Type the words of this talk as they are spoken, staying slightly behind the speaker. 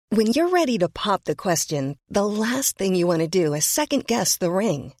When you're ready to pop the question, the last thing you want to do is second-guess the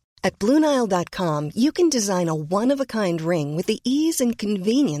ring. At BlueNile.com, you can design a one-of-a-kind ring with the ease and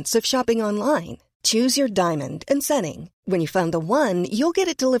convenience of shopping online. Choose your diamond and setting. When you find the one, you'll get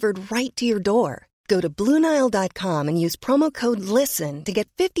it delivered right to your door. Go to BlueNile.com and use promo code LISTEN to get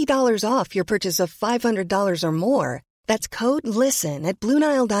 $50 off your purchase of $500 or more. That's code LISTEN at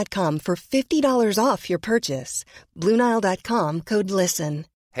BlueNile.com for $50 off your purchase. BlueNile.com, code LISTEN.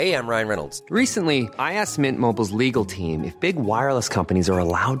 Hey, I'm Ryan Reynolds. Recently, I asked Mint Mobile's legal team if big wireless companies are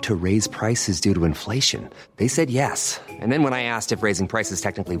allowed to raise prices due to inflation. They said yes. And then when I asked if raising prices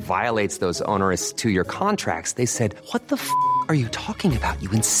technically violates those onerous two-year contracts, they said, "What the f*** are you talking about, you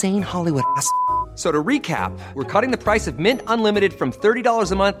insane Hollywood ass?" So to recap, we're cutting the price of Mint Unlimited from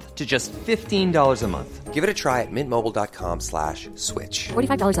 $30 a month to just $15 a month. Give it a try at mintmobile.com/switch.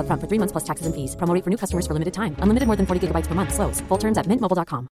 $45 up front for 3 months plus taxes and fees. Promo rate for new customers for limited time. Unlimited more than 40 gigabytes per month. Slows full terms at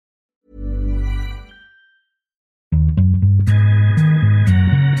mintmobile.com.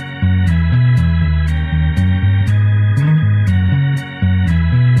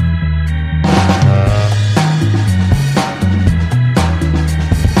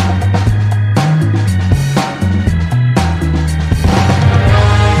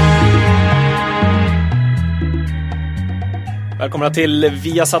 Välkomna till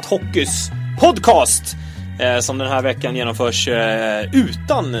Viasat Hockeys podcast som den här veckan genomförs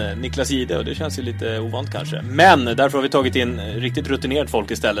utan Niklas Gide, och det känns ju lite ovant kanske. Men därför har vi tagit in riktigt rutinerat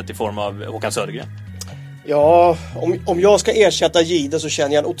folk istället i form av Håkan Södergren. Ja, om jag ska ersätta Gide så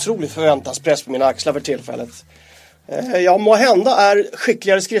känner jag en otrolig förväntanspress på mina axlar för tillfället. Jag må hända är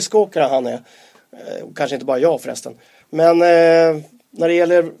skickligare skridskoåkare han är. Kanske inte bara jag förresten. Men när det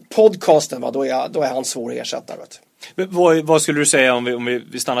gäller podcasten, då är han svår att ersätta. Vad skulle du säga om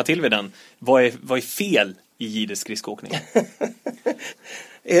vi stannar till vid den? Vad är fel i Gides skridskoåkning?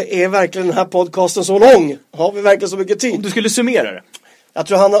 är verkligen den här podcasten så lång? Har vi verkligen så mycket tid? Om du skulle summera det. Jag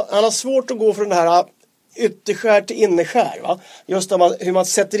tror han har svårt att gå från det här ytterskär till innerskär. Va? Just hur man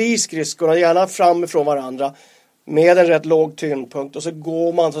sätter i skridskorna, gärna fram ifrån varandra, med en rätt låg tyngdpunkt. Och så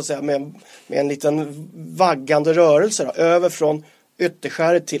går man så att säga med en liten vaggande rörelse då, över från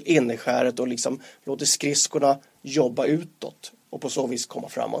ytterskäret till innerskäret och liksom låter skridskorna jobba utåt och på så vis komma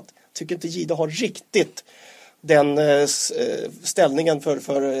framåt. Tycker inte Gide har riktigt den ställningen för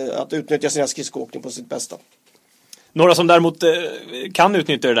att utnyttja sina skridskoåkning på sitt bästa. Några som däremot kan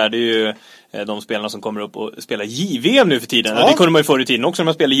utnyttja det där, det är ju de spelarna som kommer upp och spelar JVM nu för tiden. Ja. Det kunde man ju förr i tiden också när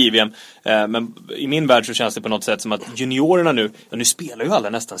man spelade JVM. Men i min värld så känns det på något sätt som att juniorerna nu spelar ju alla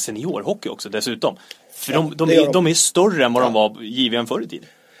nästan seniorhockey också dessutom. För de är större än vad de var JVM förr i tiden.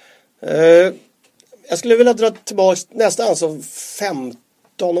 Jag skulle vilja dra tillbaka nästan alltså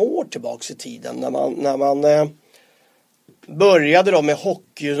 15 år tillbaka i tiden när man började då med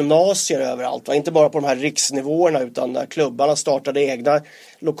hockeygymnasier överallt. Va? Inte bara på de här riksnivåerna utan när klubbarna startade egna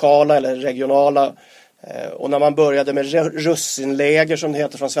lokala eller regionala. Och när man började med russinläger som det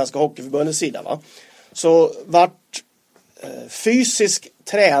heter från Svenska Hockeyförbundets sida. Va? Så vart fysisk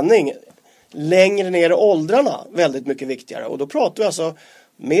träning längre ner i åldrarna väldigt mycket viktigare. Och då pratar vi alltså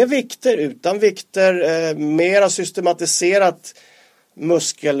med vikter, utan vikter, mera systematiserat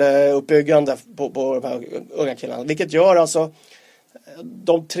muskeluppbyggande på de här unga killarna. Vilket gör alltså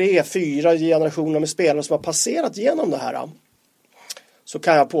de 3-4 generationerna med spelare som har passerat genom det här. Så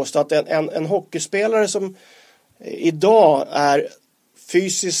kan jag påstå att en hockeyspelare som idag är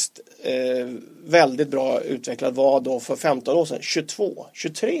fysiskt väldigt bra utvecklad var då för 15 år sedan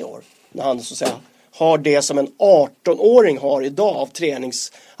 23 år. När han så att säga har det som en 18-åring har idag av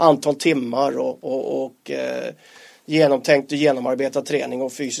träningsantal timmar och genomtänkt och genomarbetad träning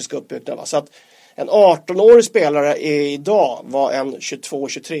och fysisk uppbyggnad. Va? Så att en 18-årig spelare idag vad en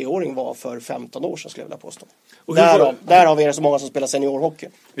 22-23-åring var för 15 år sedan skulle jag vilja påstå. Där har vi så många som spelar seniorhockey.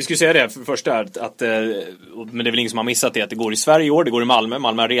 Vi skulle säga det för första att men det är väl ingen som har missat det, att det går i Sverige i år, det går i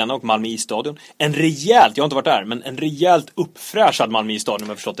Malmö Arena och Malmö isstadion. Jag har inte varit där, men en rejält uppfräschad Malmö isstadion om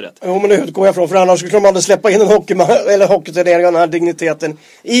jag förstått det rätt. Jo, men det utgår jag från, för annars skulle de aldrig släppa in en hockeyturnering av den här digniteten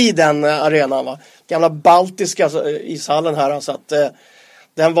i den arenan. Va? Gamla baltiska ishallen här, så att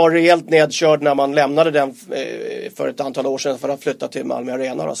den var rejält nedkörd när man lämnade den för ett antal år sedan för att flytta till Malmö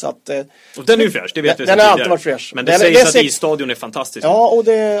Arena. Då, så att, och den är ju fräsch, det vet vi. Den har alltid varit fräsch. Men det sägs att isstadion är fantastisk. Ja, och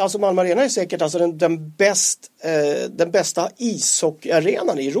alltså Malmö Arena är säkert alltså den bästa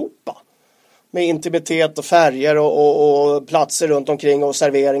ishockeyarenan i Europa. Med intimitet och färger och platser runt omkring och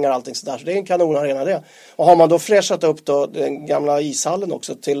serveringar och allting sådär. Så det är en kanonarena det. Och har man då fräschat upp då den gamla ishallen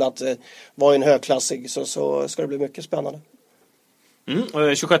också till att vara en högklassig så ska det bli mycket spännande.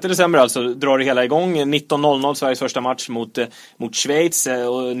 26 december alltså drar det hela igång. 19.00 Sveriges första match mot Schweiz.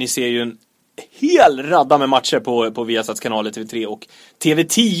 Och ni ser ju en hel radda med matcher på Viasats kanaler TV3 och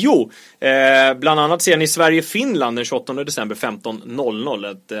TV10. Bland annat ser ni Sverige-Finland den 28 december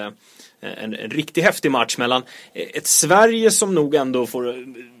 15.00. En riktigt häftig match mellan ett Sverige som nog ändå får,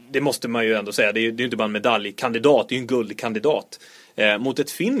 det måste man ju ändå säga, det är ju inte bara en medaljkandidat, det är ju en guldkandidat. Mot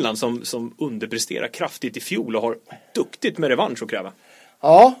ett Finland som underpresterar kraftigt i fjol och har duktigt med revansch att kräva.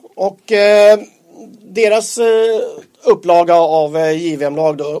 Ja, och deras upplaga av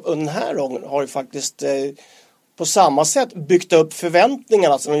JVM-lag då, den här gången har ju faktiskt på samma sätt byggt upp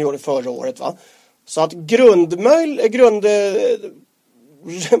förväntningarna som de gjorde förra året. Va? Så att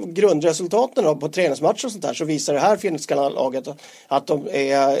grundresultaten då, på träningsmatcher och sånt där, så visar det här finska laget att de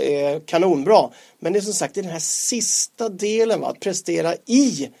är kanonbra. Men det är som sagt i den här sista delen, va, att prestera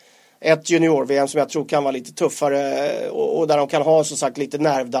i ett junior-VM som jag tror kan vara lite tuffare och där de kan ha som sagt lite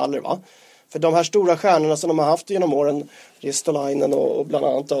nervdaller, va. För de här stora stjärnorna som de har haft genom åren, Ristolainen och bland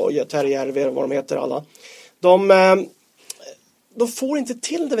annat och Terjärvi och vad de heter alla, de får inte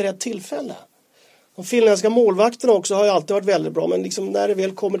till det vid rätt tillfälle. De finländska målvakterna också har ju alltid varit väldigt bra, men liksom när det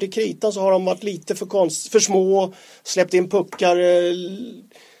väl kommer till kritan så har de varit lite för små, släppt in puckar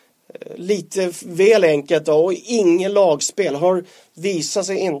lite väl enkelt då, och ingen lagspel har visat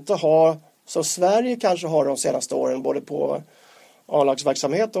sig inte ha, som Sverige kanske har de senaste åren, både på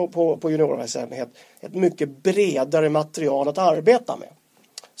A-lagsverksamhet och på juniorverksamhet, ett mycket bredare material att arbeta med.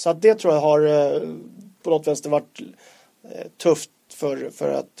 Så att det tror jag har på något vänster varit tufft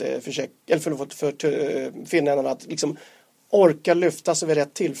för att försöka, eller för finländarna att liksom orka lyfta sig vid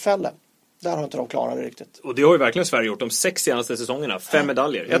rätt tillfälle. Där har inte de klarat det riktigt. Och det har ju verkligen Sverige gjort de 6 senaste säsongerna. 5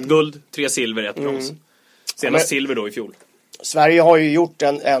 medaljer. 1 guld, 3 silver, 1 brons. Senast silver då i fjol. Sverige har ju gjort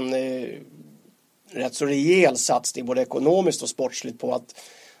en rätt så rejäl satsning både ekonomiskt och sportsligt på att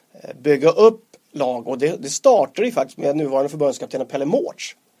bygga upp lag. Och det startade ju faktiskt med nuvarande förbundskapten Pelle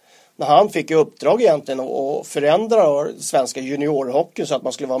Mårts. När han fick i uppdrag egentligen att förändra svenska juniorhockey så att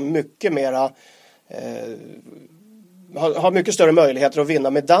man skulle vara mycket mera ha mycket större möjligheter att vinna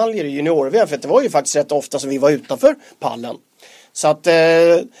medaljer i junior-VM, för det var ju faktiskt rätt ofta som vi var utanför pallen. Så att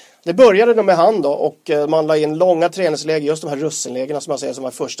det började då med han då, och man la in långa träningsläger, just de här russenlägerna som man säger som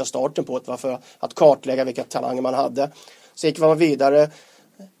var första starten på det, för att kartlägga vilka talanger man hade. Så gick man vidare,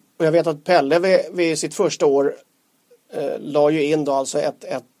 och jag vet att Pelle vid sitt första år la ju in då alltså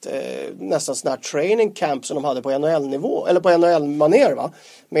ett nästan sån här training camp som de hade på NHL-nivå, eller på NHL-maner, va,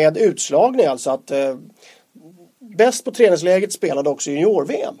 med utslagning, alltså att bäst på träningsläget spelade också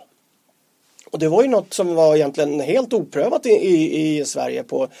junior-VM. Och det var ju något som var egentligen helt oprövat i Sverige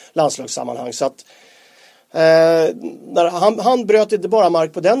på landslagssammanhang. Så att han bröt inte bara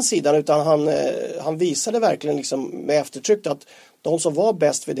mark på den sidan, utan han visade verkligen liksom med eftertryck att de som var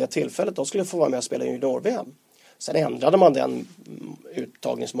bäst vid det tillfället, de skulle få vara med och spela junior-VM. Sen ändrade man den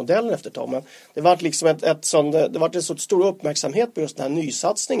uttagningsmodellen efter ett tag. Men det var liksom det var en så stor uppmärksamhet på just den här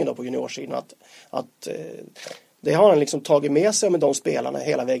nysatsningen då på juniorsidan att det har han liksom tagit med sig med de spelarna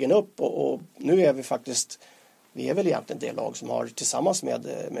hela vägen upp. Och nu är vi är väl egentligen det lag som har tillsammans med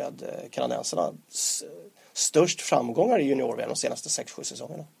kanadensarna störst framgångar i junior-VM de senaste 6-7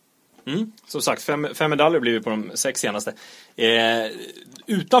 säsongerna. Som sagt, 5 medaljer blir vi på de 6 senaste.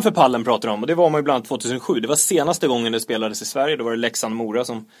 Utanför pallen pratar de om, och det var man ju bland annat 2007. Det var senaste gången det spelades i Sverige. Då var det Leksand-Mora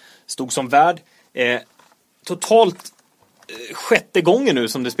som stod som värd. Totalt 6:e gången nu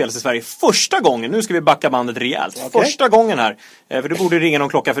som det spelas i Sverige. Första gången, nu ska vi backa bandet rejält. Okay. Första gången här, för det borde ringa någon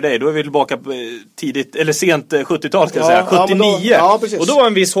klocka för dig. Då är vi tillbaka på tidigt, eller sent 70-tal ska jag säga, 79. Och då var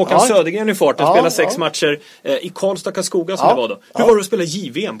en viss Håkan Södergren i farten, spelade 6 matcher i Karlstad, Karlskoga som det var då. Hur var det att spela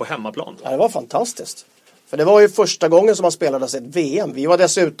JVM på hemmaplan? Ja, det var fantastiskt. För det var ju första gången som man spelade ett VM. Vi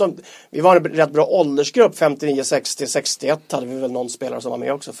var en rätt bra åldersgrupp, 59, 60, 61 hade vi väl någon spelare som var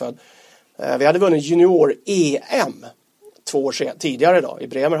med också. För vi hade vunnit junior-EM 2 år tidigare då, i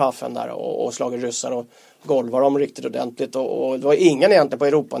Bremerhaven där, och slagit ryssar och golvar dem riktigt ordentligt. Och det var ingen egentligen på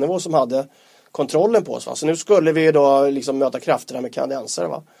Europanivå som hade kontrollen på oss. Va? Så nu skulle vi då liksom möta krafterna med kanadensare.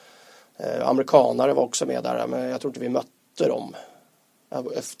 Va? Amerikanare var också med där, men jag tror inte vi mötte dem.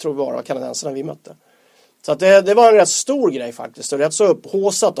 Jag tror bara kanadensarna vi mötte. Så att det var en rätt stor grej faktiskt. Och rätt så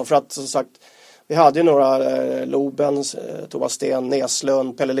upphåsat då, för att som sagt, vi hade ju några Loben, Thomas Sten,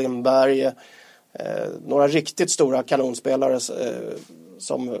 Näslund, Pelle Lindberg, några riktigt stora kanonspelare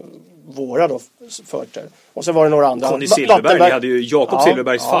som våra då förter. Och så var det några andra. Conny Silverberg, vi hade ju Jakob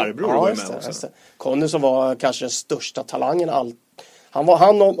Silverbergs farbror var med också. Conny som var kanske den största talangen.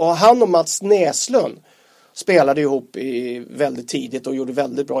 Han och Mats Näslund spelade ihop väldigt tidigt och gjorde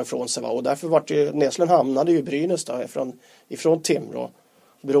väldigt bra ifrån sig. Va? Och därför var det Näslund hamnade ju Brynäs då, ifrån Timrå.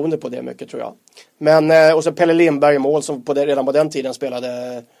 Beroende på det mycket tror jag. Men, och så Pelle Lindberg i mål som redan på den tiden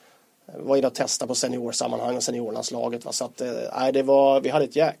spelade, var inne och testade på seniorsammanhang och seniorlandslaget. Va? Så att, vi hade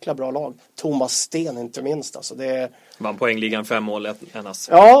ett jäkla bra lag. Thomas Sten inte minst. Alltså, vann poängligan 5 mål ennast.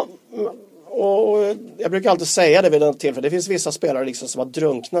 Ja, och jag brukar alltid säga det vid den tillfället. Det finns vissa spelare liksom som har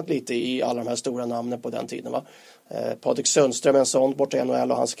drunknat lite i alla de här stora namnen på den tiden. Va? Patrik Sundström en sån borta i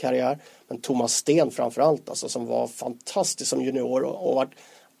NHL och hans karriär. Men Thomas Sten framförallt alltså, som var fantastisk som junior och varit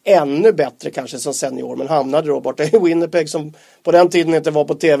ännu bättre kanske som senior. Men hamnade då borta i Winnipeg som på den tiden inte var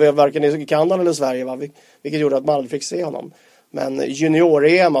på tv varken i Kanada eller Sverige. Va? Vilket gjorde att man aldrig fick se honom. Men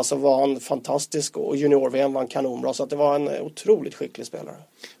junior-EM alltså var han fantastisk och junior-VM var han kanonbra. Så att det var en otroligt skicklig spelare.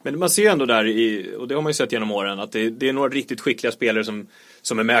 Men man ser ändå där, och det har man ju sett genom åren, att det är några riktigt skickliga spelare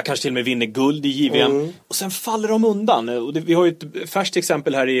som är med, kanske till och med vinner guld i JVM. Och sen faller de undan. Och vi har ju ett färskt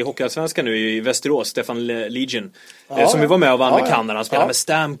exempel här i Hockeyallsvenskan nu i Västerås, Stefan Legion. Som vi var med och vann med Kanada. Han spelar med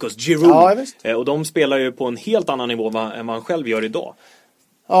Stamkos, Giroud. Och de spelar ju på en helt annan nivå än vad han själv gör idag.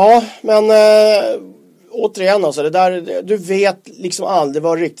 Ja, men... återigen alltså, det där, du vet liksom aldrig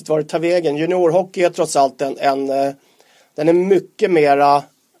vad det tar vägen. Juniorhockey är trots allt den är mycket mera,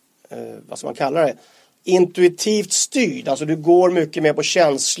 vad ska man kalla det, intuitivt styrd. Alltså du går mycket mer på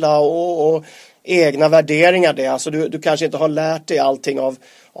känsla och egna värderingar. Det. Alltså du kanske inte har lärt dig allting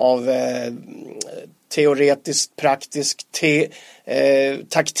av teoretiskt, praktisk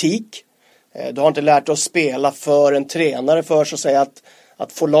taktik. Du har inte lärt dig att spela för en tränare för så att säga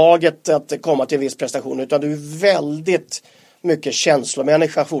att få laget att komma till en viss prestation, utan du är väldigt mycket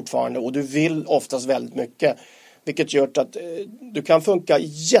känslomänniska fortfarande och du vill oftast väldigt mycket, vilket gör att du kan funka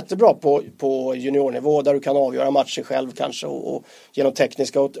jättebra på juniornivå där du kan avgöra matcher själv kanske och genom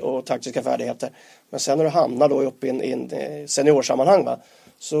tekniska och taktiska färdigheter. Men sen när du hamnar då uppe i en seniorsammanhang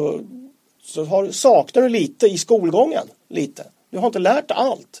så saknar du lite i skolgången. Lite. Du har inte lärt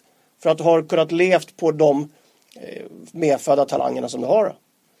allt för att du har kunnat levt på de medfödda talangerna som du har.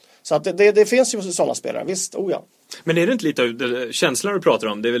 Så att det finns ju sådana spelare, visst, ja. Men är det inte lite av känslan du pratar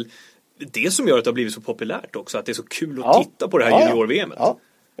om? Det är väl det som gör att det har blivit så populärt också, att det är så kul att titta på det här junior-VMet. Ja.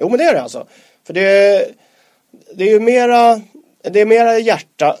 Jo, men det är det alltså. För det är ju mera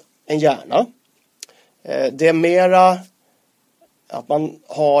hjärta än hjärna. Det är mera att man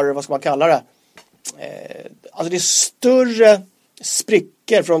har, vad ska man kalla det? Alltså det är större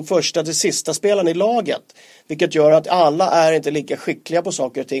sprickor från första till sista spelaren i laget. Vilket gör att alla är inte lika skickliga på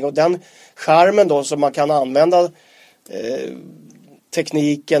saker och ting. Och den charmen då som man kan använda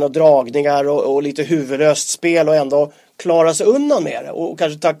tekniken och dragningar och lite huvudlöst spel och ändå klara sig undan med det. Och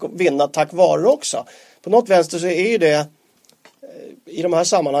kanske vinna tack vare också. På något vänster så är ju det i de här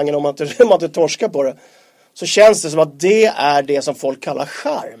sammanhangen, om man inte torskar på det, så känns det som att det är det som folk kallar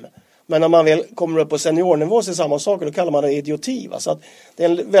charm. Men när man väl kommer upp på seniornivå så är samma sak och då kallar man det idioti. Va? Så att det är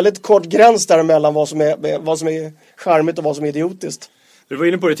en väldigt kort gräns däremellan vad som är charmigt och vad som är idiotiskt. Du var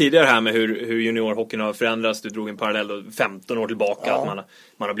inne på det tidigare här med hur juniorhockeyn har förändrats. Du drog en parallell 15 år tillbaka att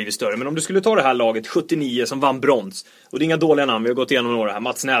man har blivit större. Men om du skulle ta det här laget 79 som vann brons, och det är inga dåliga namn, vi har gått igenom några här: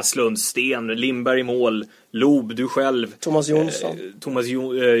 Mats Näslund, Sten, Lindberg i mål, Lob, du själv, Thomas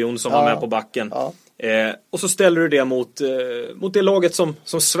Jonsson var med på backen. Och så ställer du det mot det laget som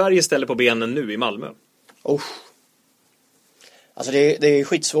Sverige ställer på benen nu i Malmö. Alltså det är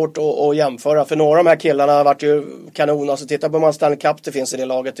skitsvårt att jämföra. För några av de här killarna har varit ju kanon. Alltså titta på hur många Stanley Cup det finns i det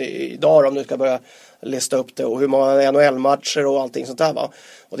laget idag, om du ska börja lista upp det. Och hur många NHL-matcher och allting sånt där, va.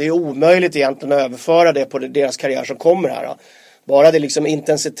 Och det är omöjligt egentligen att överföra det på deras karriär som kommer här, va. Bara det liksom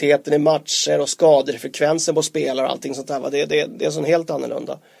intensiteten i matcher och skadefrekvensen på spelare och allting sånt där, va. Det är så helt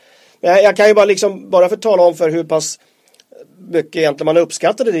annorlunda. Men jag kan ju bara för tala om för hur pass mycket egentligen man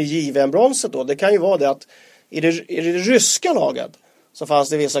uppskattade det i JVM-bronset då. Det kan ju vara det att i det ryska laget så fanns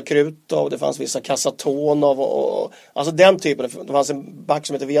det vissa Krutov, det fanns vissa Kasatonov och alltså den typen. Det fanns en back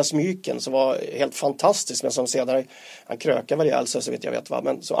som heter Viasmyken som var helt fantastisk, men som sedan han krökade väl ihjäl sig så vitt jag vet, va,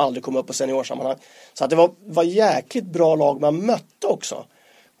 men som aldrig kom upp på seniorsammanhang. Så att det var jäkligt bra lag man mötte också.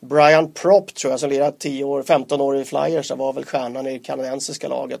 Brian Propp tror jag som lirade 15 år i Flyers, så var väl stjärnan i kanadensiska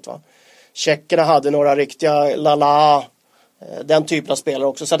laget, va. Tjeckerna hade några riktiga Lala, den typen av spelare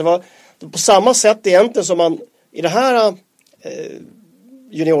också. Så det var på samma sätt egentligen som man i det här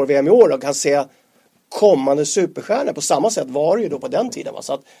junior-VM i år kan se kommande superstjärnor. På samma sätt var det ju då på den tiden, va?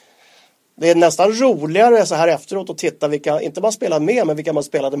 Så att det är nästan roligare så här efteråt att titta vilka, inte man spelade med, men vilka man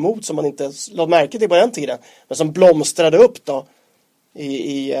spelade mot som man inte lade märke till på den tiden, men som blomstrade upp då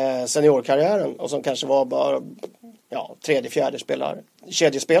i seniorkarriären och som kanske var bara tredje, fjärde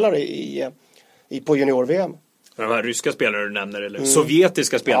kedjespelare i på junior-VM. De här ryska spelarna du nämner, eller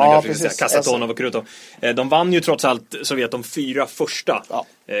sovjetiska spelarna, Kasatonov och Krutov. De vann ju trots allt Sovjet de 4 första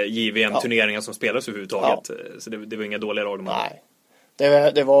JVM-turneringar som spelades överhuvudtaget. Så det var inga dåliga lag. Nej.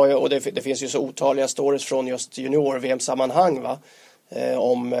 Det var ju, och det finns ju så otaliga stories från just junior-VM-sammanhang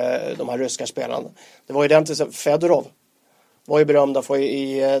om de här ryska spelarna. Det var ju den till exempel, Fedorov var ju berömda för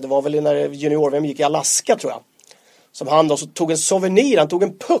det var väl när junior-VM gick i Alaska, tror jag. Som han då så tog en souvenir, han tog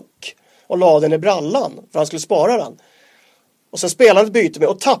en puck och la den i brallan för han skulle spara den. Och sen spelade han ett byte med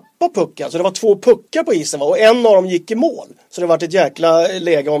och tappade pucken. Så det var 2 puckar på isen, och en av dem gick i mål. Så det var ett jäkla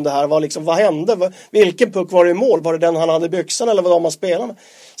läge om det här. Vad hände? Vilken puck var det i mål? Var det den han hade i byxan eller vad man spelade med?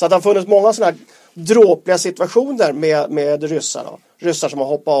 Så att det har funnits många sådana här dråpliga situationer med ryssar. Då. Ryssar som har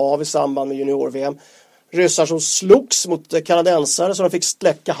hoppat av i samband med junior-VM. Ryssar som slogs mot kanadensare så de fick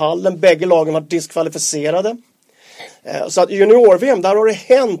släcka hallen. Bägge lagen var diskvalificerade. Så att junior-VM, där har det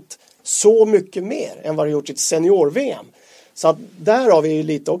hänt så mycket mer än vad det gjort i ett senior-VM. Så att där har vi ju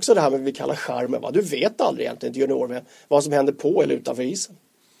lite också det här med vad vi kallar charmen. Du vet aldrig egentligen i junior-VM vad som händer på eller utanför isen.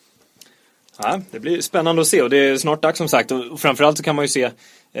 Ja, det blir spännande att se, och det är snart dags som sagt. Och framförallt så kan man ju se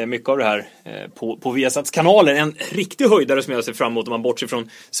mycket av det här på Viasats kanaler. En riktig höjdare som jag ser fram emot om man bortser från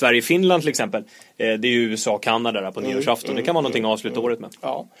Sverige-Finland till exempel. Det är ju USA och Kanada där på nyårsafton. Det kan vara någonting att avsluta året med.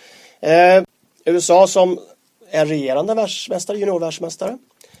 Ja. USA som är regerande världsmästare, juniorvärldsmästare.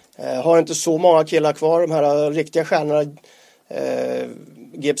 Har inte så många killar kvar, de här riktiga stjärnorna.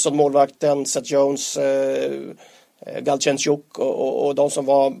 Gibson, målvakten, Seth Jones, Galchenyuk och de som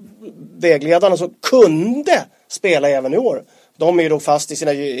var vägledarna som kunde spela även i år. De är ju då fast i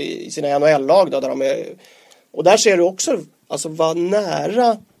sina NHL-lag då, där de är, och där ser du också alltså vad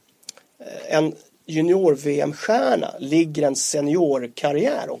nära en junior-VM-stjärna ligger en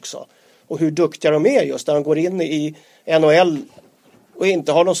seniorkarriär också. Och hur duktiga de är just när de går in i NHL och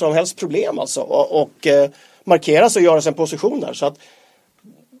inte har någon som helst problem alltså. Och markera sig och göra sig en position där. Så att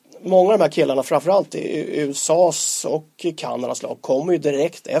många av de här killarna, framförallt i USAs och Kanadas lag, kommer ju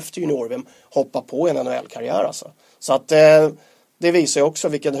direkt efter junior-VM hoppa på en NHL-karriär alltså. Så att det visar ju också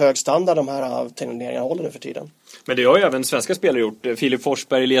vilken hög standard de här turneringarna håller nu för tiden. Men det har ju även svenska spelare gjort. Filip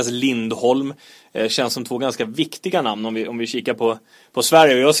Forsberg, Elias Lindholm känns som 2 ganska viktiga namn om vi kikar på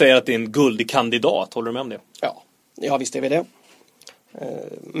Sverige. Och jag säger att det är en guldkandidat. Håller du med om det? Ja, visst är vi det.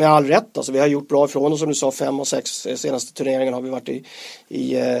 Med all rätt, alltså vi har gjort bra ifrån oss, som du sa, 5 och 6 senaste turneringarna har vi varit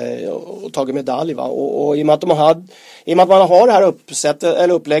och tagit medalj, va? Och i och med att man har det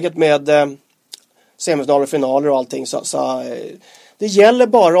här upplägget med semifinaler, finaler och allting, så det gäller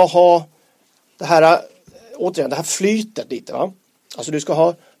bara att ha det här, återigen, det här flytet lite, va? Alltså du ska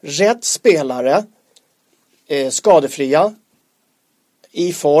ha rätt spelare, skadefria,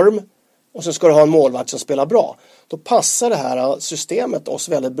 i form, och sen ska du ha en målvakt som spelar bra. Då passar det här systemet oss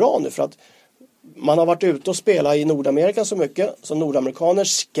väldigt bra nu, för att man har varit ute och spelat i Nordamerika så mycket, så nordamerikaner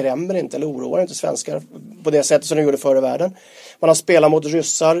skrämmer inte eller oroar inte svenskar på det sättet som de gjorde förr i världen. Man har spelat mot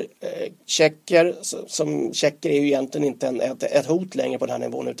ryssar, tjecker, som tjecker är ju egentligen inte ett hot längre på den här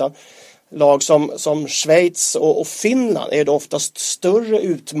nivån, utan lag som Schweiz och Finland är det oftast större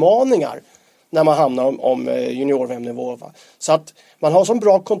utmaningar när man hamnar om junior-VM-nivå. Så att man har så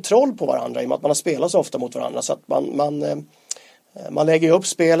bra kontroll på varandra i och med att man har spelat så ofta mot varandra, så att man lägger upp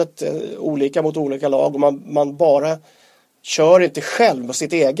spelet olika mot olika lag, och man bara kör inte själv på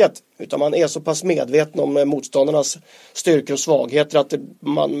sitt eget, utan man är så pass medveten om motståndarnas styrkor och svagheter att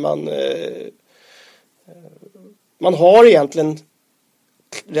man har egentligen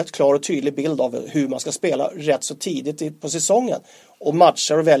rätt klar och tydlig bild av hur man ska spela rätt så tidigt på säsongen, och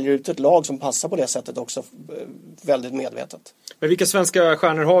matchar och väljer ut ett lag som passar på det sättet också väldigt medvetet. Men vilka svenska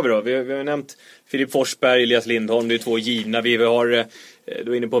stjärnor har vi då? Vi har nämnt Filip Forsberg, Elias Lindholm, det är 2 givna. Vi har,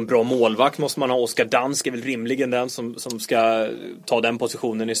 du är inne på en bra målvakt, måste man ha. Oskar Dansk är väl rimligen den som ska ta den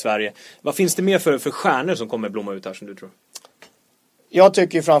positionen i Sverige. Vad finns det mer för stjärnor som kommer blomma ut här, som du tror? Jag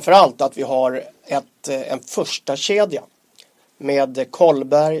tycker framförallt att vi har en första kedja med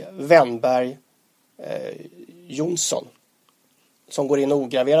Kollberg, Wennberg, Jonsson, som går in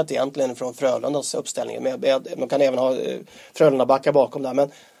ograverat egentligen från Frölundas uppställning. Man kan även ha Frölunda backa bakom där,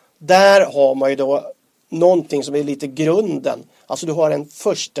 men där har man ju då någonting som är lite grunden. Alltså du har en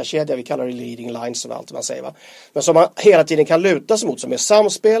första kedja, vi kallar det leading lines och allt man säger, va? Men som man hela tiden kan luta sig mot, som är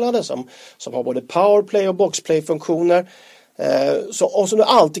samspelade, som har både powerplay och boxplay-funktioner. Och som du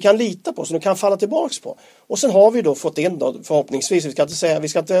alltid kan lita på, som du kan falla tillbaks på. Och sen har vi då fått in då, förhoppningsvis, vi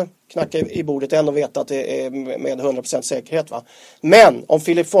ska inte knacka i bordet än och veta att det är med 100% säkerhet, va. Men om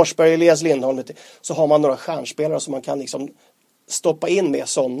Filip Forsberg och Elias Lindholm, så har man några stjärnspelare som man kan liksom stoppa in med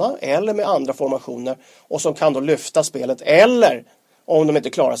sådana eller med andra formationer, och som kan då lyfta spelet, eller om de inte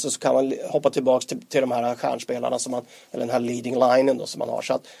klarar sig så kan man hoppa tillbaka till de här stjärnspelarna eller den här leading linen då, som man har.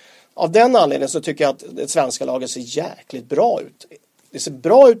 Så att, av den anledningen så tycker jag att det svenska laget ser jäkligt bra ut. Det ser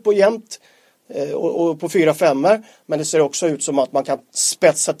bra ut på jämnt och på 4-5, men det ser också ut som att man kan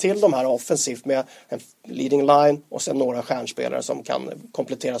spetsa till de här offensivt med en leading line och sen några stjärnspelare som kan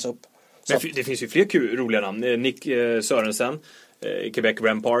kompletteras upp. Men det finns ju fler roliga namn. Nick Sörensen, Quebec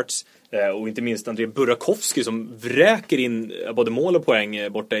Remparts, och inte minst André Burakovsky som vräker in både mål och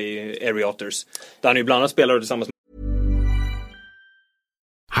poäng borta i Area Otters. Där han ju bland annat spelar tillsammans med...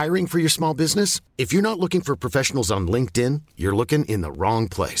 Hiring for your small business? If you're not looking for professionals on LinkedIn, you're looking in the wrong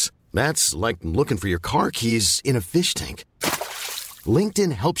place. That's like looking for your car keys in a fish tank.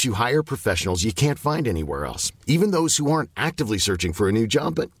 LinkedIn helps you hire professionals you can't find anywhere else, even those who aren't actively searching for a new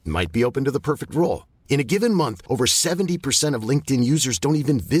job but might be open to the perfect role. In a given month, over 70% of LinkedIn users don't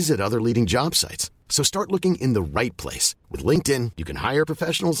even visit other leading job sites. So start looking in the right place. With LinkedIn, you can hire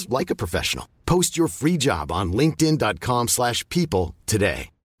professionals like a professional. Post your free job on linkedin.com/people today.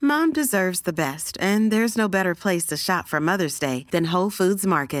 Mom deserves the best, and there's no better place to shop for Mother's Day than Whole Foods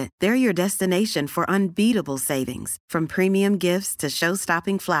Market. They're your destination for unbeatable savings, from premium gifts to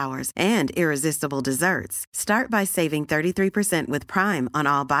show-stopping flowers and irresistible desserts. Start by saving 33% with Prime on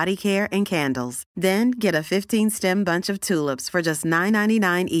all body care and candles. Then get a 15-stem bunch of tulips for just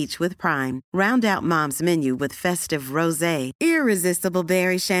 $9.99 each with Prime. Round out Mom's menu with festive rosé, irresistible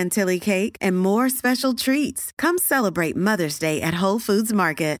berry chantilly cake, and more special treats. Come celebrate Mother's Day at Whole Foods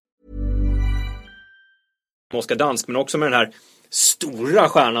Market. Oskar Dansk, men också med den här stora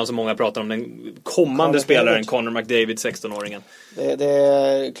stjärnan som många pratar om, den kommande spelaren Connor McDavid, 16-åringen. Det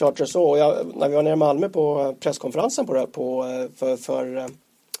är klart det är så. När vi var nere i Malmö på presskonferensen för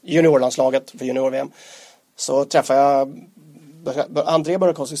juniorlandslaget, för junior-VM, så träffade jag André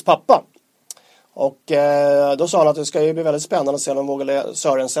Burakovskys pappa. Och då sa han att det ska ju bli väldigt spännande att se om Vågele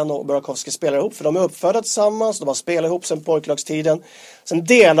Sörensen och Burakovsky spelar ihop. För de är uppfödda tillsammans, de har spelat ihop sedan pojklagstiden. Sen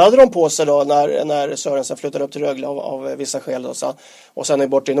delade de på sig då när Sörensen flyttade upp till Rögle av vissa skäl. Och sen är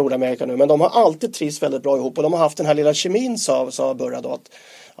bort i Nordamerika nu. Men de har alltid trivs väldigt bra ihop. Och de har haft den här lilla kemin, sa Burra då.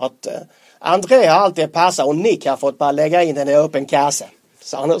 Att André har alltid passat och Nick har fått bara lägga in den i öppen kasse.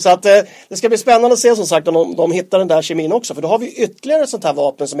 Så att det ska bli spännande att se, som sagt, om de hittar den där kemin också. För då har vi ytterligare ett sånt här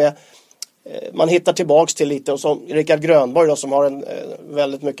vapen som är... Man hittar tillbaks till lite, och som Rickard Grönborg då, som har en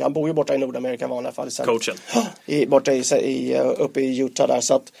väldigt mycket, han bor ju borta i Nordamerika i vanliga fall. Coachen. Borta uppe i Utah där,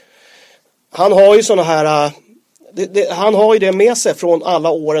 så att han har ju såna här han har ju det med sig från alla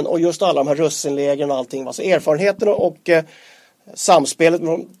åren och just alla de här russinlägren och allting. Alltså erfarenheten och samspelet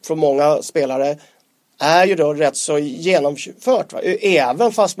från många spelare är ju då rätt så genomfört, va?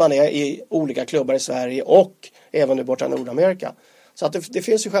 Även fast man är i olika klubbar i Sverige och även nu borta i Nordamerika. Så att det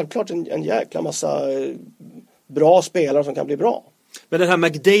finns ju självklart en jäkla massa bra spelare som kan bli bra. Men den här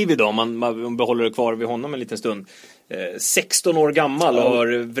McDavid då, man behåller det kvar vid honom en liten stund. 16 år gammal och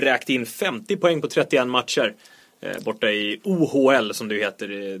har vräkt in 50 poäng på 31 matcher. Borta i OHL som det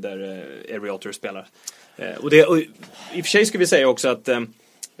heter, där Area Otters spelar. Och i och för sig ska vi säga också att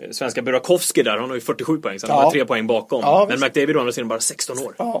svenska Burakovsky där, han har ju 47 poäng, så han har 3 poäng bakom. Ja, men McDavid har bara 16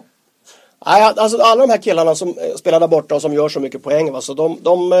 år. Ja. Alltså alla de här killarna som spelar där borta och som gör så mycket poäng, va, så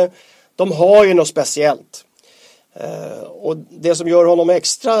de har ju något speciellt. Och det som gör honom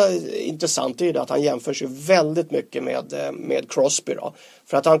extra intressant är ju att han jämförs ju väldigt mycket med Crosby då.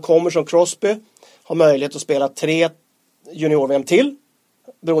 För att han kommer som Crosby, har möjlighet att spela 3 junior-VM till,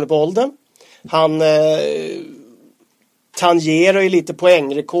 beroende på åldern. Han tangerar ju lite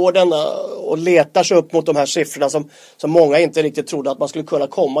poängrekorden och letar sig upp mot de här siffrorna som många inte riktigt trodde att man skulle kunna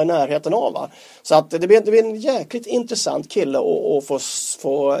komma i närheten av. Va? Så att det blir en jäkligt intressant kille att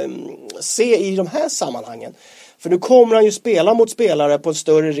få se i de här sammanhangen. För nu kommer han ju spela mot spelare på en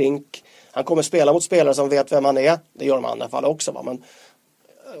större rink. Han kommer spela mot spelare som vet vem han är. Det gör de i andra fall också. Va? Men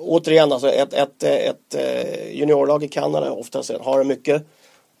återigen, alltså ett juniorlag i Kanada oftast har en mycket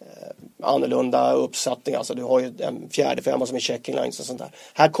annorlunda uppsättning. Alltså du har ju en 4-5 som är checking lines och sånt där.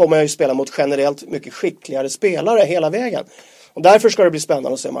 Här kommer jag ju spela mot generellt mycket skickligare spelare hela vägen. Och därför ska det bli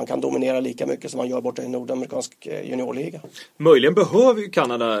spännande att se om man kan dominera lika mycket som man gör borta i nordamerikansk juniorliga. Möjligen behöver ju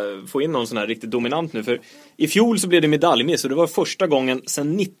Kanada få in någon sån här riktigt dominant nu. För i fjol så blev det medaljmiss och det var första gången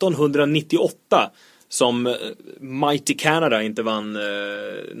sedan 1998 som Mighty Canada inte vann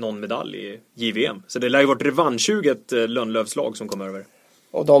någon medalj i JVM. Så det lär ju varit revanschsuget Lönnlövs lag som kommer över.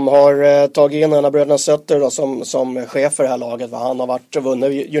 Och de har tagit in en av bröderna Sötter då, som chef för det här laget. Va? Han har varit och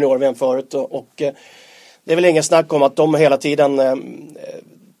vunnit junior-VM förut och det är väl ingen snack om att de hela tiden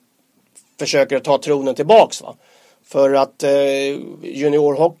försöker ta tronen tillbaks. Va? För att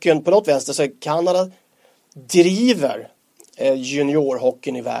juniorhockeyn på något vänster så Kanada driver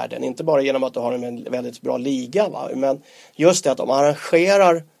juniorhockeyn i världen. Inte bara genom att de har en väldigt bra liga, va? Men just det att de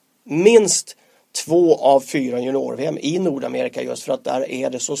arrangerar minst 2 av 4 junior-VM i Nordamerika just för att där är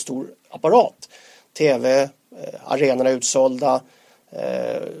det så stor apparat. TV, arenorna är utsålda.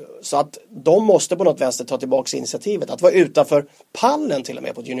 Så att de måste på något vänster ta tillbaka initiativet. Att vara utanför pallen till och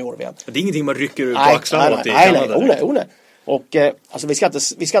med på ett junior-VM. Det är ingenting man rycker ut på axlarna åt i Kanada. Nej. Och alltså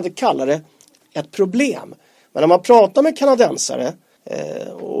vi ska inte kalla det ett problem. Men när man pratar med kanadensare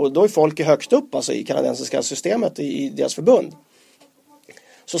och då är folk högt upp alltså i kanadensiska systemet i deras förbund.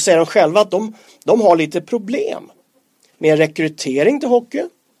 Så säger de själva att de har lite problem med rekrytering till hockey.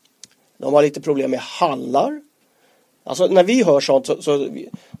 De har lite problem med hallar. Alltså när vi hör sånt så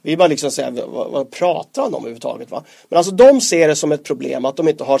vi bara liksom säger vad pratar de om överhuvudtaget, va? Men alltså de ser det som ett problem att de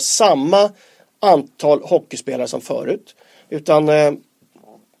inte har samma antal hockeyspelare som förut. Utan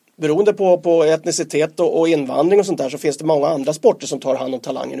beroende på etnicitet och invandring och sånt där så finns det många andra sporter som tar hand om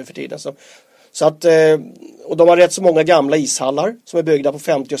talangen nu för tiden. Så att, och de har rätt så många gamla ishallar som är byggda på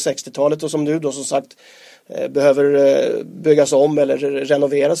 50- och 60-talet och som nu då som sagt behöver byggas om eller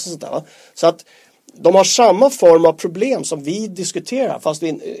renoveras och sånt där, va? Så att de har samma form av problem som vi diskuterar fast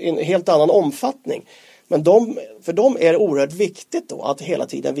i en helt annan omfattning. Men för dem är det oerhört viktigt då att hela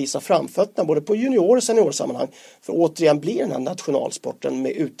tiden visa framfötterna både på junior- och seniorsammanhang. För återigen blir den här nationalsporten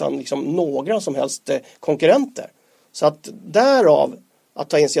utan liksom några som helst konkurrenter. Så att därav att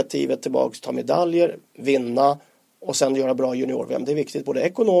ta initiativet tillbaka, ta medaljer, vinna och sen göra bra junior-VM. Det är viktigt både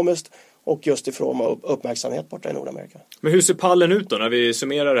ekonomiskt och just ifrån uppmärksamhet borta i Nordamerika. Men hur ser pallen ut då när vi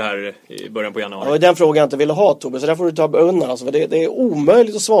summerar det här i början på januari? Ja, det är den frågan jag inte ville ha, Tobbe, så där får du ta undan. Alltså, för det är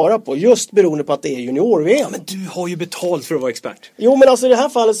omöjligt att svara på just beroende på att det är junior-VM. Ja, men du har ju betalt för att vara expert. Jo, men alltså i det här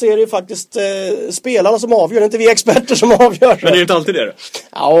fallet så är det ju faktiskt spelarna som avgör, det är inte vi experter som avgör. Men det är inte alltid det då?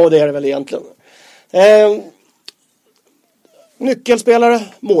 Ja, det är det väl egentligen. Nyckelspelare,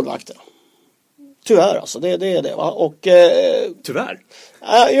 målvakter. Tyvärr alltså, det är det, va? Och, tyvärr?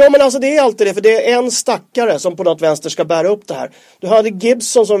 Ja, men alltså det är alltid det, för det är en stackare som på något vänster ska bära upp det här. Du hade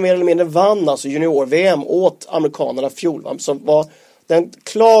Gibson som mer eller mindre vann alltså junior-VM åt amerikanerna fjol, va? Som var den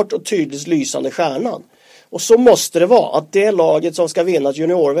klart och tydligt lysande stjärnan. Och så måste det vara att det laget som ska vinna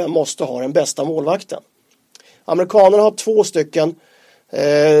junior-VM måste ha den bästa målvakten. Amerikanerna har 2 stycken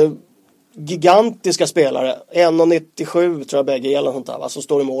gigantiska spelare, 1,97 tror jag bägge är eller sånt där, va? Som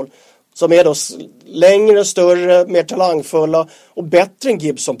står i mål. Som är då längre, större, mer talangfulla och bättre än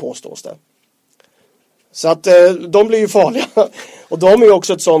Gibson påstås det. Så att de blir ju farliga. Och de är ju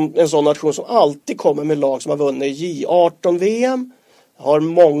också en sån nation som alltid kommer med lag som har vunnit J18-VM. Har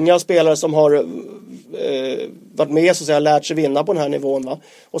många spelare som har varit med så att säga, lärt sig vinna på den här nivån, va?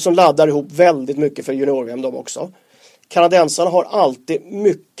 Och som laddar ihop väldigt mycket för junior-VM de också. Kanadensarna har alltid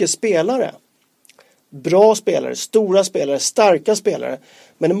mycket spelare. Bra spelare, stora spelare, starka spelare.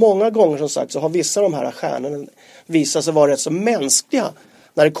 Men många gånger som sagt så har vissa av de här stjärnorna visat sig vara rätt så mänskliga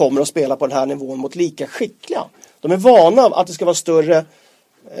när det kommer att spela på den här nivån mot lika skickliga. De är vana att det ska vara större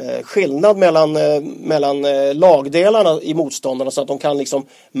skillnad mellan lagdelarna i motståndarna så att de kan liksom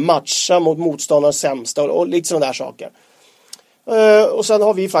matcha mot motståndarnas sämsta och lite sådana där saker. Och sen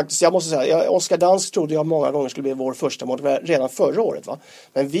har vi faktiskt, jag måste säga, Oskar Dansk trodde jag många gånger skulle bli vår första mål redan förra året, va?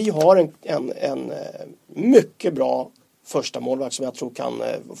 Men vi har en mycket bra första målvakt som jag tror kan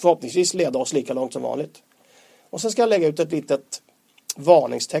förhoppningsvis leda oss lika långt som vanligt. Och sen ska jag lägga ut ett litet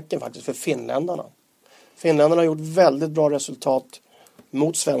varningstecken faktiskt för finländarna. Finländarna har gjort väldigt bra resultat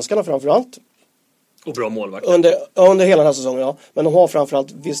mot svenskarna framförallt. Och bra målvakt. Under hela den här säsongen, ja. Men de har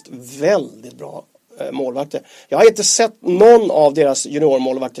framförallt visst väldigt bra målvakter. Jag har inte sett någon av deras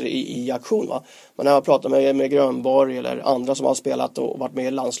juniormålvakter i aktion, va? Men när jag pratar med Grönborg eller andra som har spelat och varit med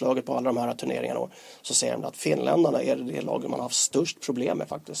i landslaget på alla de här turneringarna så säger de att finländarna är det laget man har haft störst problem med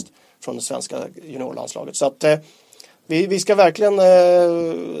faktiskt från det svenska juniorlandslaget. Så att vi ska verkligen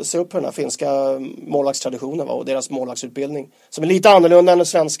se upp på den här finska målvaktstraditionen, va? Och deras målvaktsutbildning som är lite annorlunda än den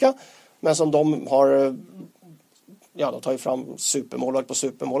svenska, men som de har, ja, de tar ju fram supermålvakt på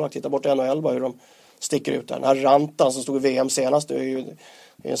supermålvakt. Titta bort NHL bara hur de sticker ut där. Den här Rantan som stod i VM senast, det är ju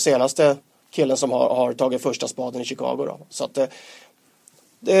den senaste killen som har tagit första spaden i Chicago då. Så att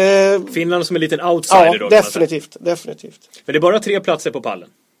Finland som en liten outsider, ja, då. Definitivt. Men det är bara 3 platser på pallen.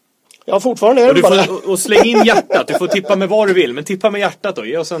 Ja, fortfarande är det bara. Och släng in hjärtat. Du får tippa med vad du vill, men tippa med hjärtat då.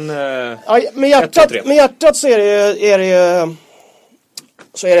 Ge oss en ja, med hjärtat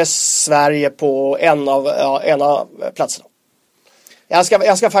så är det Sverige på en av platserna.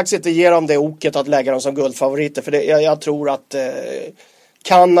 Jag ska faktiskt inte ge dem det oket att lägga dem som guldfavoriter. För jag tror att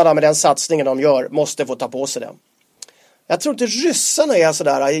Kanada med den satsningen de gör måste få ta på sig det. Jag tror inte ryssarna är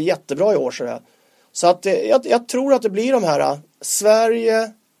sådär jättebra i år. Så att jag tror att det blir de här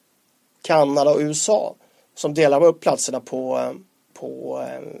Sverige, Kanada och USA som delar upp platserna på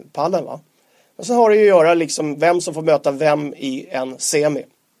pallen, va. Och så har det ju att göra liksom vem som får möta vem i en semi.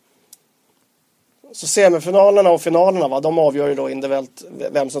 Så semifinalerna och finalerna, va, de avgör ju då individuellt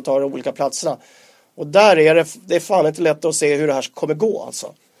vem som tar de olika platserna. Och där är det är fan inte lätt att se hur det här kommer gå,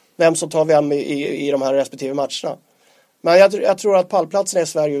 alltså. Vem som tar vem i de här respektive matcherna. Men jag tror att pallplatsen är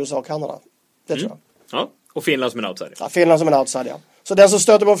Sverige, USA och Kanada. Det tror jag. Ja, och Finland som en outsider. Ja, Finland som en outsider, ja. Så den som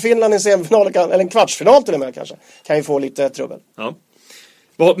stöter på Finland i semifinal, eller en kvartsfinal till och med kanske, kan ju få lite trubbel. Ja.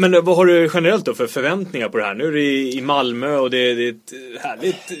 Men vad har du generellt då för förväntningar på det här? Nu är det i Malmö och det är ett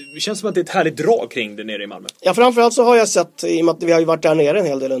härligt, det känns som att det är ett härligt drag kring det nere i Malmö. Ja, framförallt så har jag sett, i och med att vi har ju varit där nere en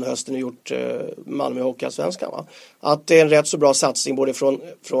hel del under hösten och gjort Malmö Hockeyallsvenskan, va? Att det är en rätt så bra satsning både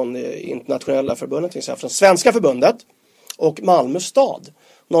från internationella förbundet, till exempel från Svenska förbundet och Malmö stad.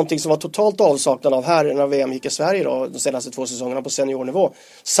 Någonting som var totalt avsaknad av här när VM gick i Sverige då, de senaste 2 säsongerna på seniornivå.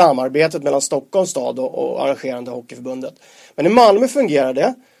 Samarbetet mellan Stockholms stad och arrangerande hockeyförbundet. Men i Malmö fungerar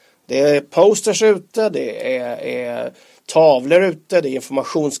det. Det är posters ute, det är tavlor ute, det är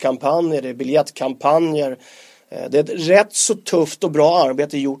informationskampanjer, det är biljettkampanjer. Det är ett rätt så tufft och bra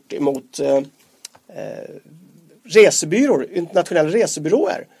arbete gjort emot resebyråer, internationella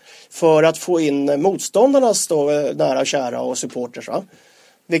resebyråer. För att få in motståndarnas då, nära och kära och supporters, va?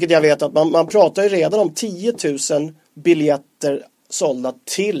 Vilket jag vet att man pratar ju redan om 10 000 biljetter sålda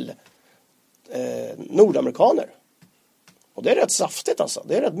till nordamerikaner. Och det är rätt saftigt, alltså.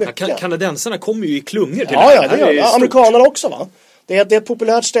 Det är rätt mycket. Ja, kanadensarna kommer ju i klungor till ja, det gör det. Amerikanerna också, va? Det är ett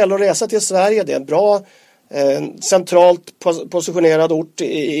populärt ställe att resa till Sverige. Det är en bra centralt positionerad ort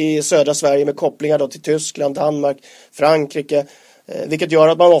i södra Sverige med kopplingar då till Tyskland, Danmark, Frankrike. Vilket gör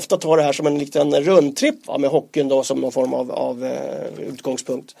att man ofta tar det här som en liten rundtripp, va, med hockeyn då som någon form av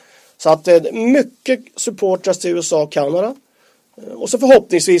utgångspunkt. Så att mycket supportras till USA och Kanada. Och så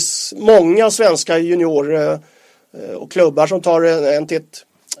förhoppningsvis många svenska juniorer och klubbar som tar en titt,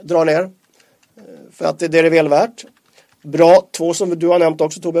 drar ner. För att det är väl värt. Bra, 2 som du har nämnt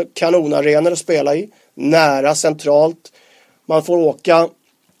också, Tobbe, kanonarenor att spela i. Nära, centralt. Man får åka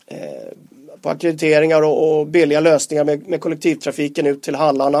på akkrediteringar och billiga lösningar med kollektivtrafiken ut till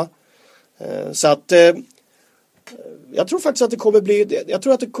hallarna. Så att jag tror faktiskt att det kommer bli, jag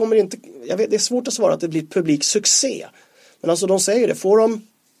tror att det kommer inte, jag vet, det är svårt att svara att det blir publiksuccé. Men alltså de säger det,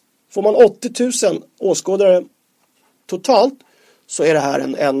 får man 80 000 åskådare totalt så är det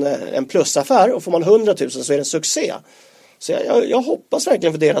här en plusaffär, och får man 100 000 så är det en succé. Så jag hoppas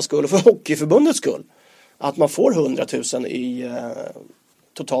verkligen för deras skull och för Hockeyförbundets skull att man får 100 000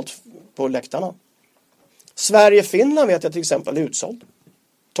 totalt på läktarna. Sverige-Finland vet jag till exempel är utsåld.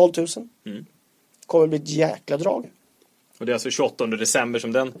 12 000. Kommer bli ett jäkla drag. Och det är alltså 28 december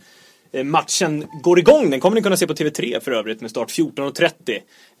som den matchen går igång. Den kommer ni kunna se på TV3 för övrigt med start 14:30.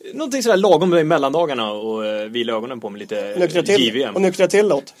 Någonting sådär lagom i mellandagarna och vila ögonen på med lite JVM. Och nyktra till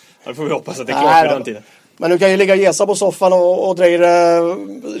låt. Ja, då får vi hoppas att det är klart för den tiden. Men du kan ju ligga och gesa på soffan och dra i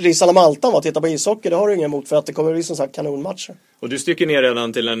risarna Maltan och titta på ishockey. Det har du ingen emot, för att det kommer bli som sagt kanonmatcher. Och du stycker ner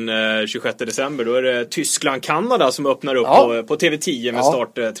redan till den 26 december. Då är det Tyskland-Kanada som öppnar upp på TV10 med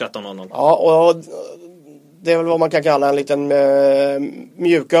start 13:00. Ja, och det är väl vad man kan kalla en liten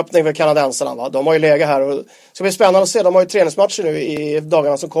mjuköppning för kanadensarna, va? De har ju legat här och det ska bli spännande att se. De har ju träningsmatcher nu i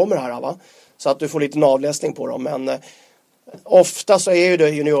dagarna som kommer här, va? Så att du får lite avläsning på dem. Men ofta så är ju det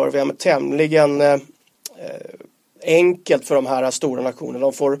junior-VM tämligen enkelt för de här stora nationerna.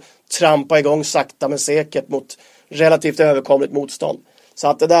 De får trampa igång sakta men säkert mot relativt överkomligt motstånd. Så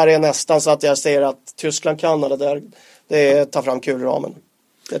att det där är nästan så att jag säger att Tyskland-Kanada det tar fram kulramen.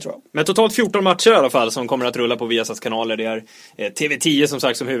 Det tror jag. Men totalt 14 matcher i alla fall som kommer att rulla på Viasats kanaler. Det är TV10 som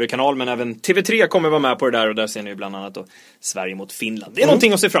sagt som huvudkanal, men även TV3 kommer vara med på det där, och där ser ni bland annat då Sverige mot Finland. Det är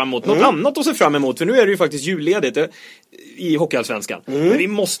någonting att se fram emot. Något annat att se fram emot, för nu är det ju faktiskt julledigt i Hockeyallsvenskan. Men vi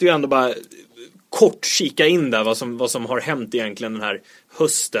måste ju ändå bara kort kika in där vad som har hänt egentligen den här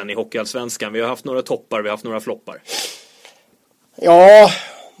hösten i Hockeyallsvenskan. Vi har haft några toppar, vi har haft några floppar. Ja,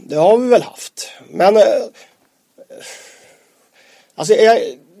 det har vi väl haft. Men alltså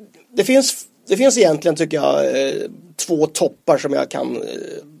det finns egentligen, tycker jag, 2 toppar som jag kan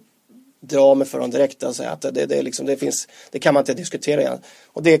dra mig för direkt och säga att det kan man inte diskutera igen.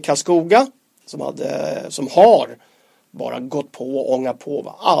 Och det är Karlskoga som har bara gått på och ångat på,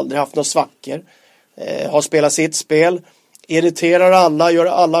 va? Aldrig haft några svackor. Har spelat sitt spel, irriterar alla, gör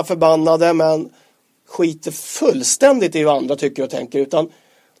alla förbannade, men skiter fullständigt i vad andra tycker och tänker, utan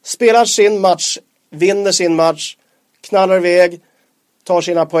spelar sin match, vinner sin match, knallar iväg, tar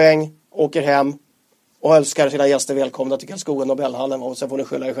sina poäng, åker hem och önskar sina gäster välkomna till Karlskoga Nobelhallen, och sen får ni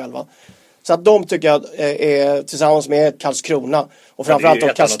skylla er själva. Så att de tycker jag är tillsammans med Karlskrona. Och framförallt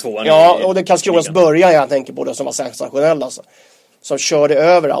och det Karlskronas början jag tänker på det som var sensationell alltså. Som körde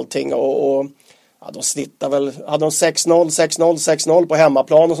över allting och de snittar väl, hade de 6-0, 6-0, 6-0 på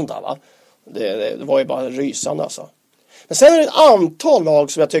hemmaplan och sånt där va. Det var ju bara rysande alltså. Men sen är det ett antal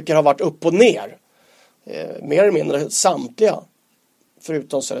lag som jag tycker har varit upp och ner. Mer eller mindre samtliga.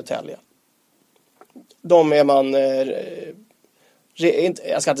 Förutom Södertälje. De är man...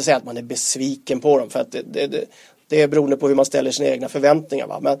 jag ska inte säga att man är besviken på dem. För att det är beroende på hur man ställer sina egna förväntningar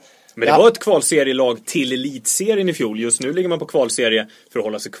va. Men det var ett kvalserielag till elitserien i fjol. Just nu ligger man på kvalserie för att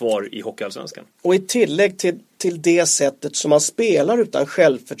hålla sig kvar i Hockeyallsvenskan. Och i tillägg till det sättet som man spelar utan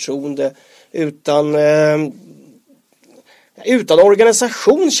självförtroende, utan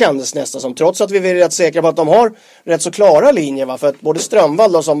organisation kändes nästan som. Trots att vi är rätt säkra på att de har rätt så klara linjer. Va? För att både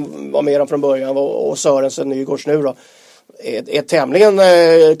Strömvall då, som var med dem från början och Sörensen Nygårds nu då, är tämligen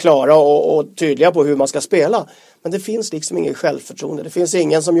klara och tydliga på hur man ska spela. Men det finns liksom ingen självförtroende. Det finns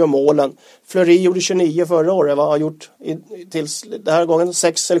ingen som gör målen. Fleury gjorde 29 förra året. Har gjort tills den här gången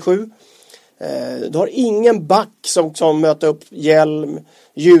 6 eller 7. Du har ingen back som möter upp Hjelm,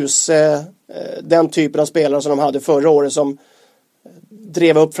 Ljuse, den typen av spelare som de hade förra året som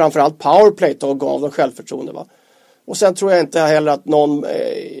drev upp framförallt powerplay och gav dem självförtroende. Va? Och sen tror jag inte heller att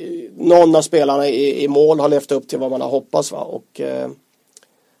någon av spelarna i mål har levt upp till vad man har hoppats. Va? Och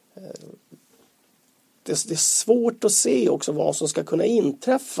det är svårt att se också vad som ska kunna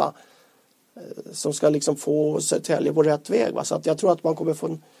inträffa som ska liksom få Södertälje på rätt väg. Va? Så att jag tror att man kommer få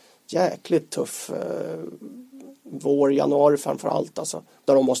en jäkligt tuff vår, januari framförallt. Alltså,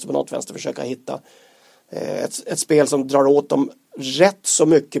 där de måste på något vänster försöka hitta ett spel som drar åt dem rätt så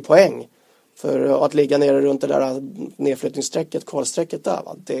mycket poäng. För att ligga nere runt det där nedflyttningssträcket, kvalsträcket där.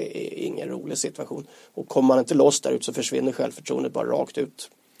 Va? Det är ingen rolig situation. Och kommer man inte loss där ut så försvinner självförtroendet bara rakt ut.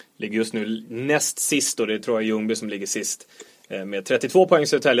 Ligger just nu näst sist och det tror jag Ljungby som ligger sist. Med 32 poäng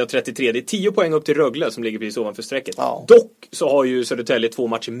Södertälje och 33. Det är 10 poäng upp till Rögle som ligger precis ovanför strecket. Ja. Dock så har ju Södertälje 2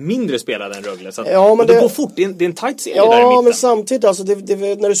 matcher mindre spelade än Rögle. Så men det går fort. Det är en tight serie där i mitten. Ja, men samtidigt alltså,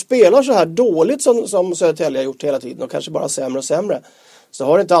 när du spelar så här dåligt som Södertälje har gjort hela tiden och kanske bara sämre och sämre, så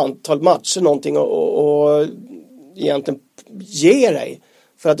har inte antal matcher någonting att egentligen ge dig.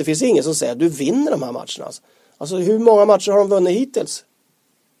 För att det finns ingen som säger att du vinner de här matcherna. Alltså hur många matcher har de vunnit hittills?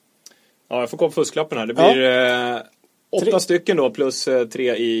 Ja, jag får komma på fusklappen här. Det blir 8 stycken då plus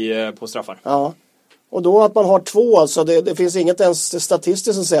 3 på straffar. Ja. Och då att man har 2 alltså. Det finns inget ens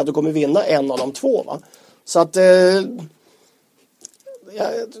statistiskt som säger att du kommer vinna en av de 2 va. Så att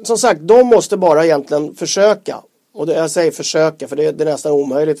som sagt, de måste bara egentligen försöka. Och jag säger försöka för det är nästan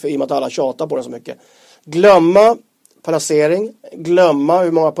omöjligt för i och med att alla tjatar på det så mycket. Glömma placering, glömma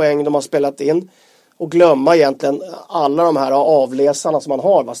hur många poäng de har spelat in och glömma egentligen alla de här avläsarna som man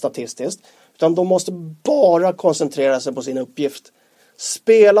har va, statistiskt. Utan de måste bara koncentrera sig på sin uppgift.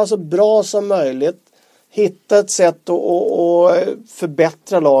 Spela så bra som möjligt. Hitta ett sätt att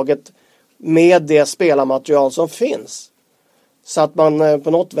förbättra laget med det spelarmaterial som finns. Så att man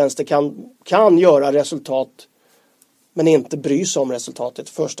på något vänster kan göra resultat men inte bry sig om resultatet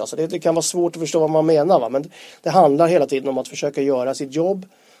först. Alltså det kan vara svårt att förstå vad man menar. Va? Men det handlar hela tiden om att försöka göra sitt jobb,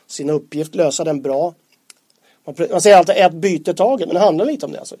 sin uppgift, lösa den bra. Man säger alltid ett byte taget, men det handlar lite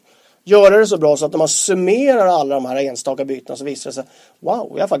om det. Alltså. Göra det så bra så att när man summerar alla de här enstaka bytena så visar det sig,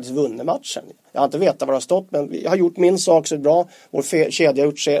 wow, jag har faktiskt vunnit matchen. Jag har inte vetat vad det har stått, men jag har gjort min sak så bra. Vår kedja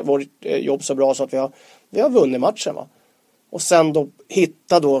har gjort vårt jobb så bra så att vi har vunnit matchen. Va? Och sen då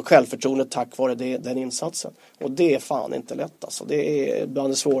hitta då självförtroendet tack vare den insatsen. Och det är fan inte lätt alltså. Det är bland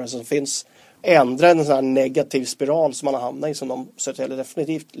det svåraste som finns. Ändra en sån här negativ spiral som man har hamnat i som de Södertälje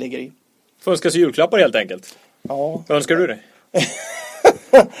definitivt ligger i. Får önska sig julklappar helt enkelt. Ja. Vad önskar du dig?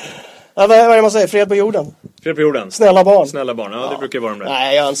 Ja, vad är det man säger? Fred på jorden. Fred på jorden. Snälla barn. Snälla barn, ja. Det brukar ju vara de där.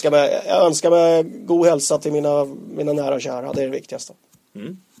 Nej, jag önskar mig god hälsa till mina nära och kära. Det är det viktigaste.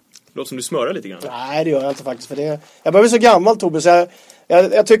 Mm. Låter som du smörar lite grann. Nej, det gör jag inte faktiskt. För det. Jag börjar bli så gammal, Tobbe, så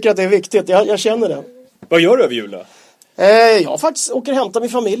jag tycker att det är viktigt. Jag känner det. Vad gör du över jul då? Jag faktiskt åker och hämtar min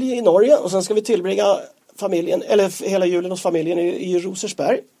familj i Norge. Och sen ska vi tillbringa familjen, eller hela julen hos familjen i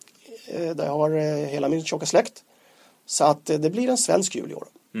Rosersberg. Där jag har hela min tjocka släkt. Så att det blir en svensk jul i år.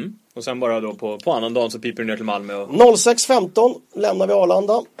 Mm. Och sen bara då på annan dag så piper du ner till Malmö. Och... 06.15 lämnar vi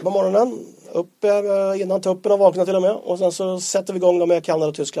Arlanda på morgonen. Upp innan tuppen har vaknat till och med. Och sen så sätter vi igång med Kanada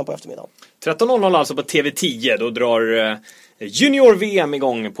och Tyskland på eftermiddagen. 13.00 alltså på TV10. Då drar Junior-VM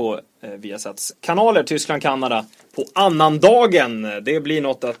igång på Viasats kanaler. Tyskland-Kanada på annandagen. Det blir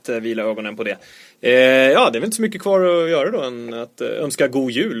något att vila ögonen på det. Ja, det är väl inte så mycket kvar att göra då än att önska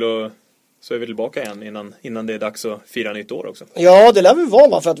god jul och så är vi tillbaka igen innan det är dags att fira nytt år också. Ja, det lär vi vara,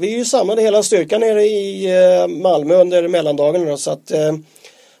 va? För att vi är ju samlade hela styrkan nere i Malmö under mellandagen då, så att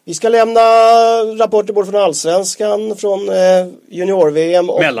vi ska lämna rapporter både från Allsvenskan, från junior-VM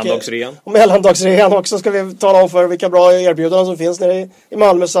och mellandagsrean också ska vi tala om för vilka bra erbjudanden som finns nere i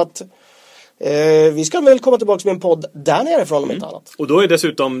Malmö, så att vi ska väl komma tillbaka med en podd där nere från om inte annat. Och då är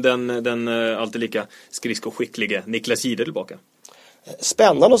dessutom den alltid lika skridskoskicklige Niklas Gide tillbaka.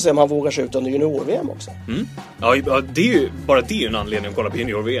 Spännande att se om han vågar sig ut under junior-VM också. Ja, det är ju bara det är en anledning att kolla på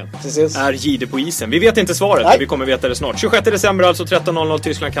junior-VM. Precis. Är Gide på isen? Vi vet inte svaret, men vi kommer veta det snart. 26 december alltså, 13.00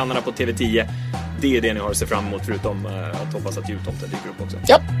 Tyskland-Kanada på TV10. Det är det ni har att se fram emot, förutom att hoppas att jultomten dyker upp också.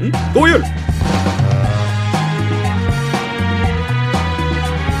 Ja. God jul!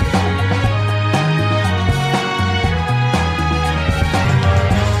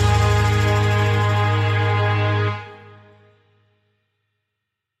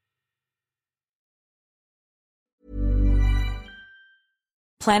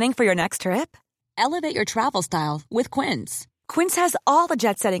 Planning for your next trip? Elevate your travel style with Quince. Quince has all the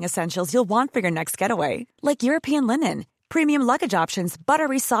jet-setting essentials you'll want for your next getaway, like European linen, premium luggage options,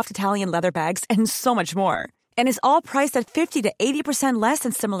 buttery soft Italian leather bags, and so much more. And is all priced at 50 to 80% less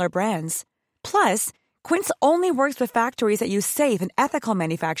than similar brands. Plus, Quince only works with factories that use safe and ethical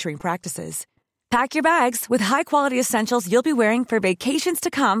manufacturing practices. Pack your bags with high-quality essentials you'll be wearing for vacations to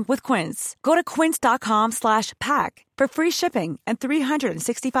come with Quince. Go to quince.com/pack for free shipping and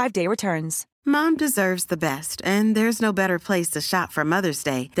 365-day returns. Mom deserves the best, and there's no better place to shop for Mother's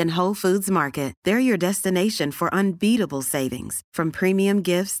Day than Whole Foods Market. They're your destination for unbeatable savings, from premium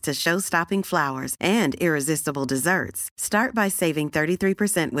gifts to show-stopping flowers and irresistible desserts. Start by saving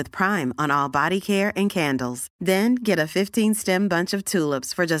 33% with Prime on all body care and candles. Then get a 15-stem bunch of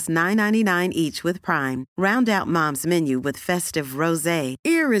tulips for just $9.99 each with Prime. Round out Mom's menu with festive rosé,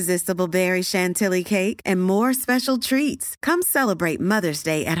 irresistible berry chantilly cake, and more special treats. Come celebrate Mother's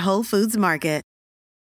Day at Whole Foods Market.